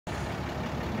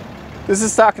This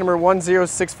is stock number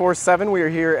 10647. We are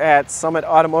here at Summit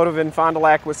Automotive in Fond du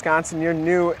Lac, Wisconsin, your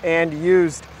new and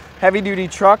used heavy-duty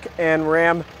truck and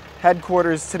Ram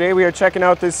headquarters. Today we are checking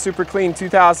out this super clean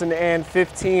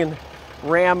 2015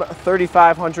 Ram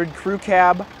 3500 crew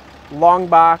cab, long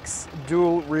box,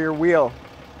 dual rear wheel.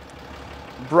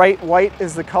 Bright white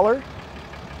is the color.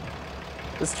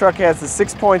 This truck has the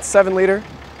 6.7 liter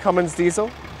Cummins diesel.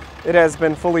 It has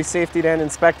been fully safetied and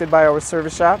inspected by our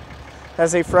service shop.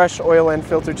 Has a fresh oil and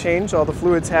filter change. All the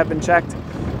fluids have been checked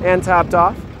and topped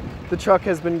off. The truck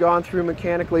has been gone through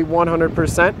mechanically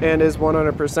 100% and is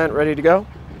 100% ready to go.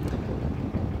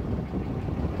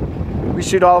 We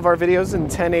shoot all of our videos in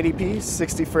 1080p,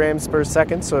 60 frames per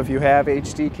second, so if you have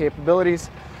HD capabilities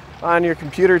on your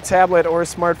computer, tablet, or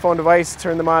smartphone device,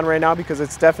 turn them on right now because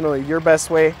it's definitely your best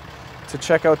way to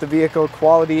check out the vehicle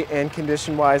quality and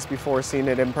condition-wise before seeing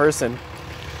it in person.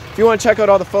 If you want to check out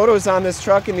all the photos on this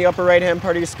truck, in the upper right-hand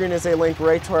part of your screen is a link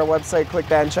right to our website. Click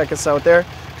that and check us out there.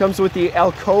 It comes with the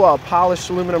Alcoa polished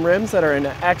aluminum rims that are in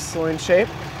excellent shape.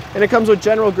 And it comes with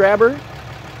general grabber,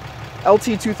 LT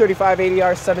 235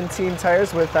 ADR 17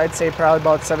 tires with, I'd say, probably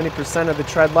about 70% of the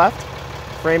tread left.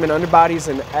 Frame and underbody's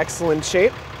in excellent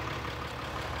shape.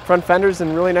 Front fender's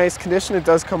in really nice condition. It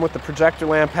does come with the projector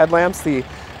lamp headlamps, the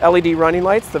LED running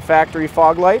lights, the factory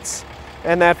fog lights,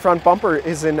 and that front bumper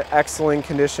is in excellent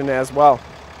condition as well.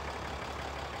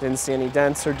 Didn't see any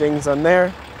dents or dings on there.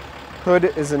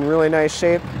 Hood is in really nice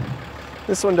shape.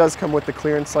 This one does come with the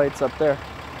clearance lights up there.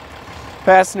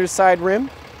 Passenger side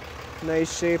rim,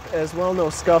 nice shape as well.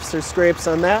 No scuffs or scrapes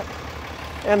on that.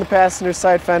 And the passenger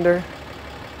side fender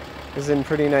is in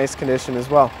pretty nice condition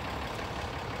as well.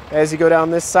 As you go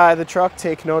down this side of the truck,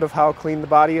 take note of how clean the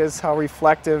body is, how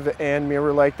reflective and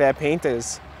mirror-like that paint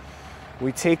is.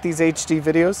 We take these HD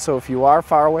videos, so if you are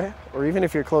far away, or even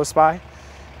if you're close by,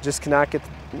 just cannot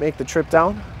make the trip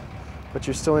down, but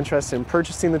you're still interested in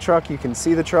purchasing the truck, you can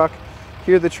see the truck,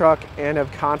 hear the truck, and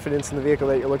have confidence in the vehicle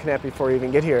that you're looking at before you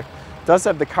even get here. It does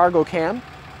have the cargo cam,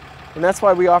 and that's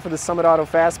why we offer the Summit Auto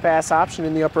Fast Pass option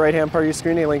in the upper right-hand part of your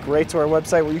screen. A link right to our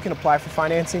website where you can apply for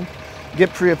financing,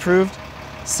 get pre-approved,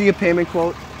 see a payment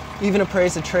quote, even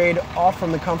appraise a trade, all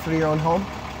from the comfort of your own home.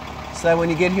 So that when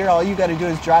you get here, all you got to do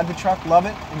is drive the truck, love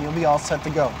it, and you'll be all set to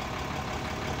go.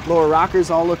 Lower rockers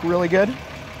all look really good.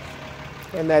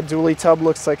 And that dually tub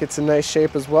looks like it's in nice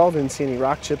shape as well. Didn't see any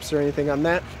rock chips or anything on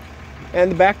that.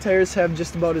 And the back tires have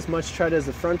just about as much tread as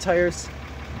the front tires.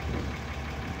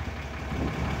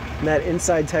 And that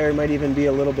inside tire might even be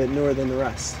a little bit newer than the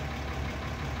rest.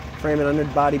 Frame and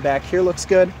underbody back here looks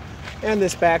good. And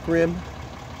this back rim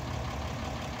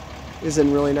is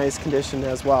in really nice condition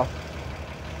as well.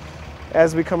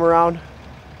 As we come around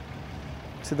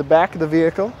to the back of the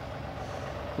vehicle,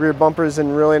 rear bumper is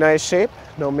in really nice shape.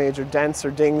 No major dents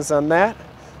or dings on that.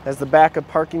 Has the backup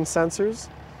parking sensors.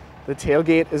 The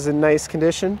tailgate is in nice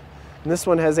condition. And this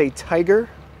one has a Tyger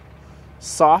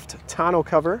soft tonneau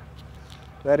cover.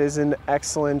 That is in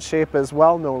excellent shape as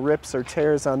well. No rips or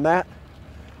tears on that.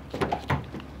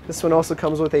 This one also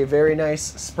comes with a very nice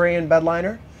spray-in bed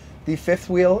liner, the fifth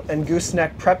wheel and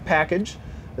gooseneck prep package,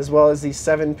 as well as the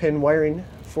 7-pin wiring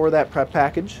for that prep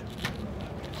package.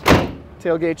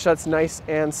 Tailgate shuts nice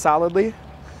and solidly.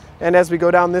 And as we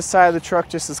go down this side of the truck,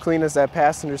 just as clean as that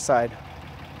passenger side.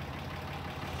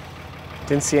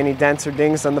 Didn't see any dents or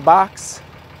dings on the box.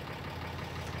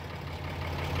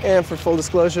 And for full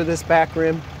disclosure, this back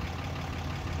rim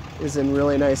is in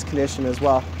really nice condition as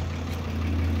well.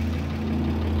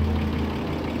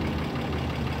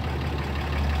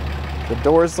 The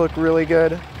doors look really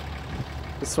good.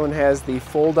 This one has the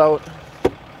fold-out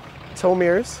tow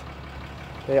mirrors.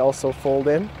 They also fold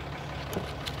in.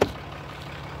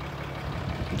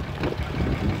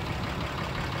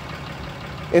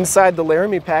 Inside, the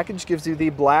Laramie package gives you the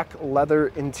black leather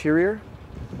interior.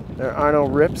 There are no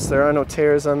rips, there are no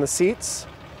tears on the seats.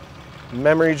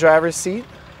 Memory driver's seat.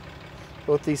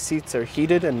 Both these seats are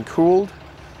heated and cooled.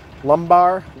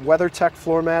 Lumbar, WeatherTech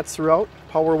floor mats throughout.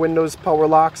 Power windows, power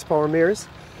locks, power mirrors.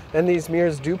 And these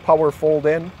mirrors do power fold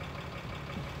in.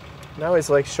 And I always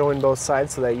like showing both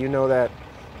sides so that you know that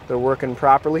they're working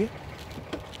properly.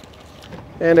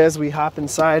 And as we hop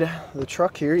inside the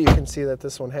truck here, you can see that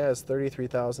this one has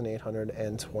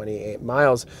 33,828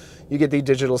 miles. You get the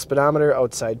digital speedometer,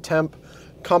 outside temp,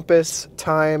 compass,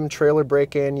 time, trailer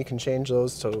break-in. You can change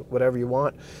those to whatever you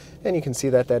want. And you can see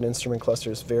that that instrument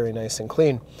cluster is very nice and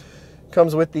clean.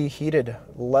 Comes with the heated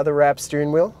leather-wrapped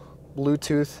steering wheel,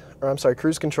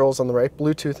 cruise controls on the right,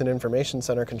 Bluetooth and information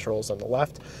center controls on the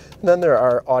left. And then there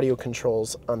are audio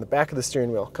controls on the back of the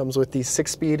steering wheel. Comes with the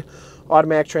 6-speed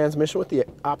automatic transmission with the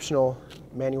optional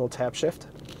manual tap shift.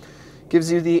 Gives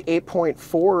you the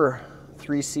 8.4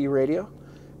 3C radio,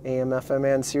 AM,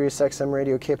 FM, and Sirius XM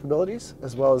radio capabilities,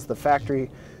 as well as the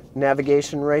factory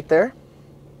navigation right there.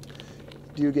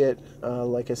 You get,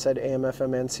 like I said, AM,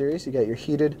 FM, and Sirius. You got your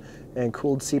heated and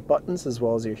cooled seat buttons, as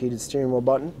well as your heated steering wheel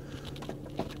button.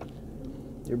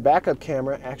 Your backup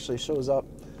camera actually shows up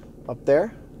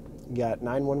there. You got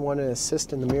 911 and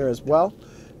assist in the mirror as well.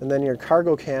 And then your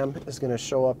cargo cam is going to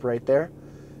show up right there.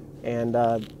 And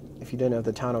if you didn't have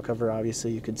the tonneau cover,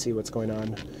 obviously you could see what's going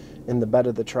on in the bed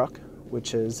of the truck,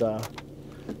 which is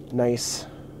nice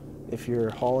if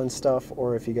you're hauling stuff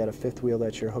or if you got a fifth wheel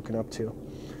that you're hooking up to.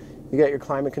 You got your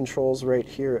climate controls right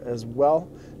here as well.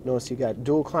 Notice you got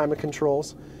dual climate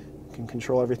controls. You can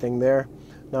control everything there.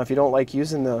 Now, if you don't like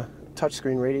using the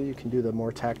touchscreen radio, you can do the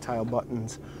more tactile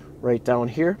buttons right down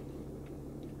here.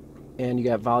 And you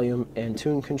got volume and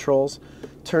tune controls.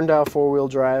 Turn dial four-wheel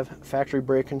drive, factory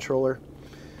brake controller.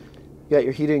 You got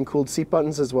your heated and cooled seat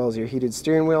buttons, as well as your heated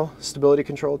steering wheel, stability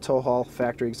control, tow haul,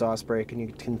 factory exhaust brake, and you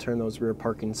can turn those rear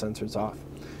parking sensors off.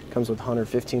 Comes with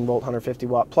 115 volt, 150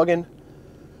 watt plug-in.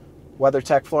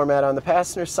 Weathertech floor mat on the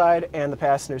passenger side, and the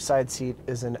passenger side seat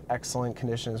is in excellent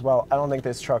condition as well. I don't think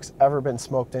this truck's ever been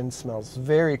smoked in. Smells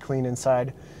very clean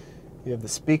inside. You have the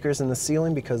speakers in the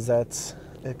ceiling because it's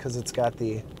got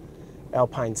the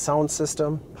Alpine sound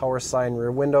system, power sliding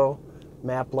rear window,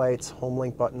 map lights,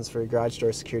 Homelink buttons for your garage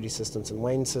door security systems and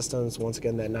lane systems. Once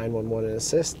again, that 911 and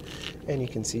assist. And you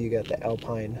can see you got the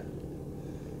Alpine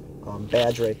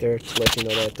badge right there to let you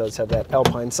know that it does have that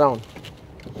Alpine sound.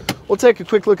 We'll take a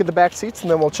quick look at the back seats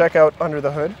and then we'll check out under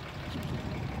the hood.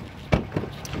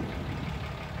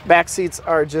 Back seats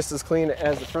are just as clean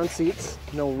as the front seats.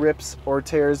 No rips or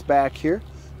tears back here.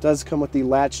 Does come with the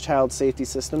latch child safety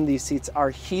system. These seats are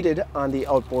heated on the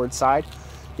outboard side.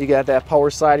 You got that power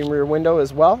sliding rear window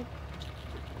as well.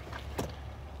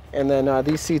 And then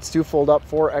these seats do fold up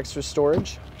for extra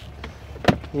storage.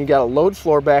 You got a load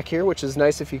floor back here, which is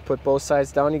nice if you put both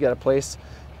sides down. You got a place,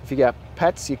 if you got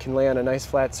pets, you can lay on a nice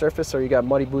flat surface, or you got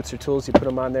muddy boots or tools, you put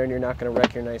them on there and you're not going to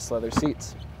wreck your nice leather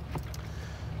seats.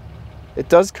 It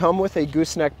does come with a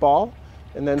gooseneck ball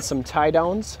and then some tie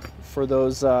downs for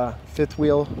those fifth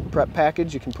wheel prep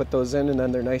package. You can put those in and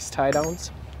then they're nice tie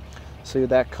downs. So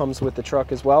that comes with the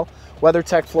truck as well.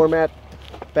 WeatherTech floor mat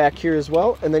back here as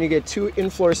well. And then you get two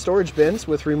in-floor storage bins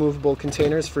with removable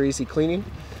containers for easy cleaning.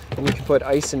 And you can put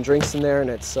ice and drinks in there, and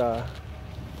it's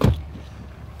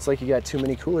like you got too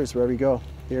many coolers wherever you go.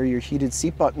 There are your heated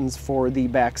seat buttons for the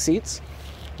back seats.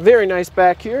 Very nice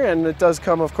back here, and it does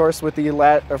come, of course, with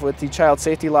the child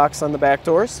safety locks on the back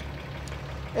doors.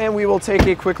 And we will take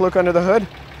a quick look under the hood.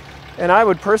 And I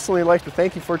would personally like to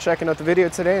thank you for checking out the video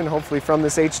today, and hopefully from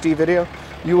this HD video,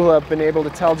 you will have been able to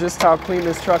tell just how clean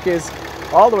this truck is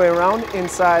all the way around,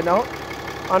 inside and out.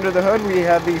 Under the hood, we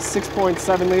have the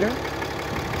 6.7 liter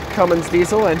Cummins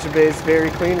diesel. Engine bay is very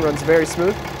clean, runs very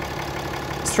smooth.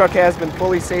 This truck has been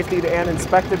fully safetied and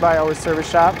inspected by our service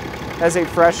shop. Has a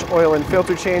fresh oil and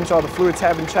filter change. All the fluids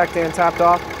have been checked and topped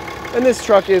off. And this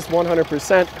truck is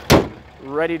 100%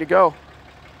 ready to go.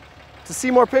 To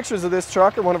see more pictures of this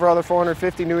truck or one of our other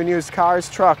 450 new and used cars,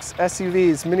 trucks,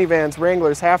 SUVs, minivans,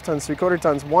 Wranglers, half tons, 3/4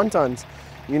 tons, 1 tons,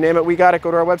 you name it, we got it.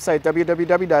 Go to our website,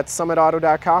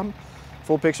 www.summitauto.com.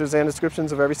 Full pictures and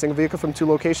descriptions of every single vehicle from 2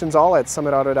 locations, all at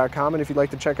summitauto.com. And if you'd like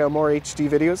to check out more HD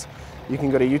videos, you can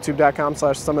go to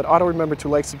youtube.com/summitauto. Remember to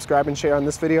like, subscribe, and share on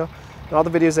this video and all the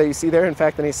videos that you see there. In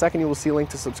fact, in a second, you will see a link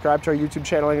to subscribe to our YouTube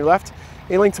channel on your left,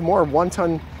 a link to more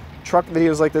 1-ton truck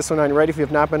videos like this one on your right. If you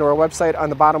have not been to our website, on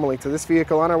the bottom, a link to this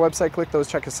vehicle on our website. Click those,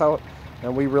 check us out.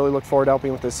 And we really look forward to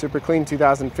helping with this super clean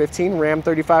 2015 Ram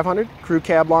 3500 Crew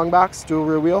Cab Long Box Dual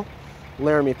Rear Wheel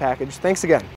Laramie package. Thanks again.